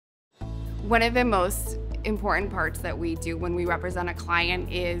One of the most important parts that we do when we represent a client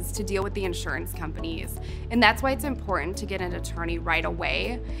is to deal with the insurance companies. And that's why it's important to get an attorney right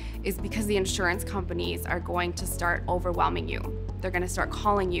away, is because the insurance companies are going to start overwhelming you. They're going to start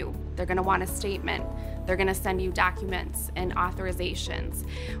calling you. They're going to want a statement. They're going to send you documents and authorizations.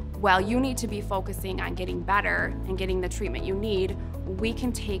 While you need to be focusing on getting better and getting the treatment you need, we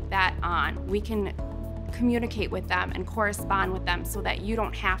can take that on. We can communicate with them and correspond with them so that you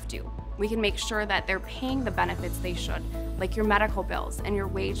don't have to. We can make sure that they're paying the benefits they should, like your medical bills and your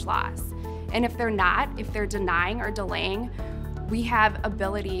wage loss. And if they're not, if they're denying or delaying, we have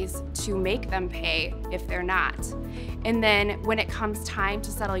abilities to make them pay if they're not. And then when it comes time to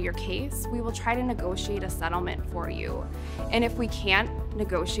settle your case, we will try to negotiate a settlement for you. And if we can't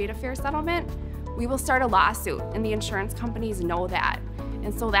negotiate a fair settlement, we will start a lawsuit, and the insurance companies know that.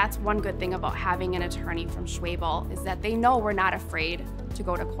 And so that's one good thing about having an attorney from Schwabel, is that they know we're not afraid to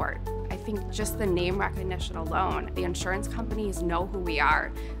go to court. I think just the name recognition alone, the insurance companies know who we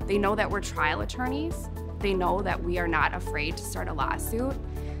are. They know that we're trial attorneys. They know that we are not afraid to start a lawsuit.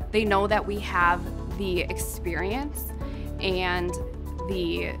 They know that we have the experience and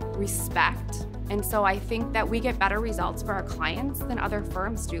the respect. And so I think that we get better results for our clients than other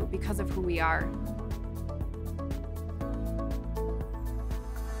firms do because of who we are.